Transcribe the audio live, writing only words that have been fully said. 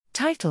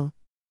Title: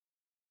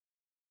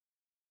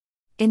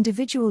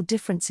 Individual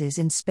differences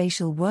in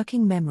spatial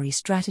working memory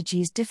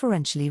strategies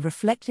differentially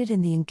reflected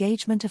in the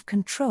engagement of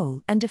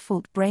control and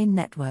default brain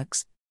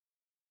networks.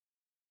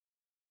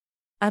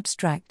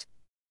 Abstract: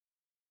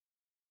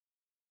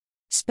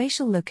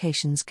 Spatial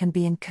locations can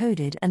be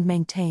encoded and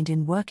maintained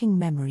in working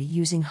memory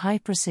using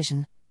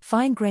high-precision,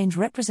 fine-grained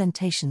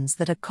representations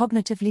that are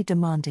cognitively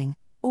demanding,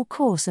 or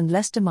coarse and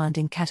less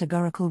demanding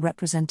categorical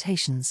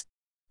representations.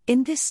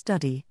 In this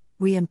study,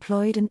 we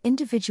employed an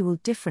individual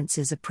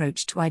differences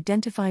approach to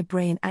identify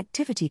brain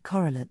activity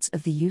correlates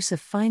of the use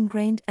of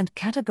fine-grained and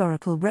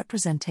categorical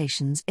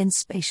representations in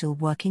spatial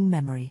working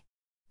memory.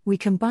 We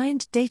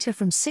combined data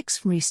from 6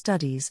 FMRI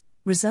studies,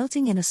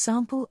 resulting in a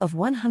sample of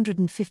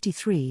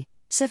 153,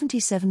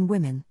 77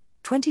 women,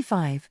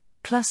 25,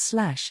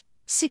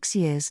 +/6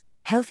 years,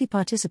 healthy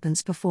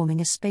participants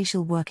performing a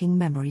spatial working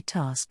memory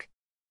task.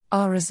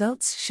 Our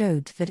results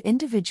showed that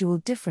individual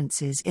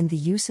differences in the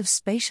use of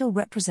spatial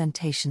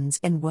representations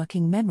in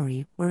working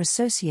memory were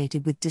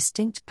associated with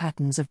distinct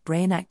patterns of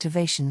brain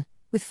activation,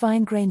 with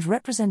fine-grained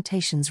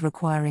representations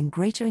requiring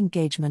greater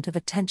engagement of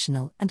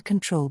attentional and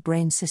control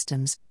brain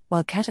systems,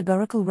 while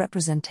categorical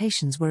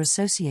representations were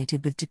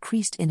associated with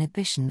decreased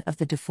inhibition of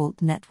the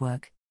default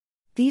network.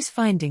 These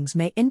findings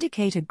may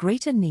indicate a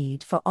greater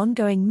need for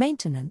ongoing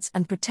maintenance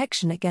and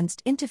protection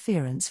against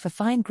interference for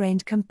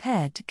fine-grained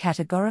compared to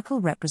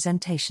categorical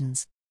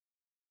representations.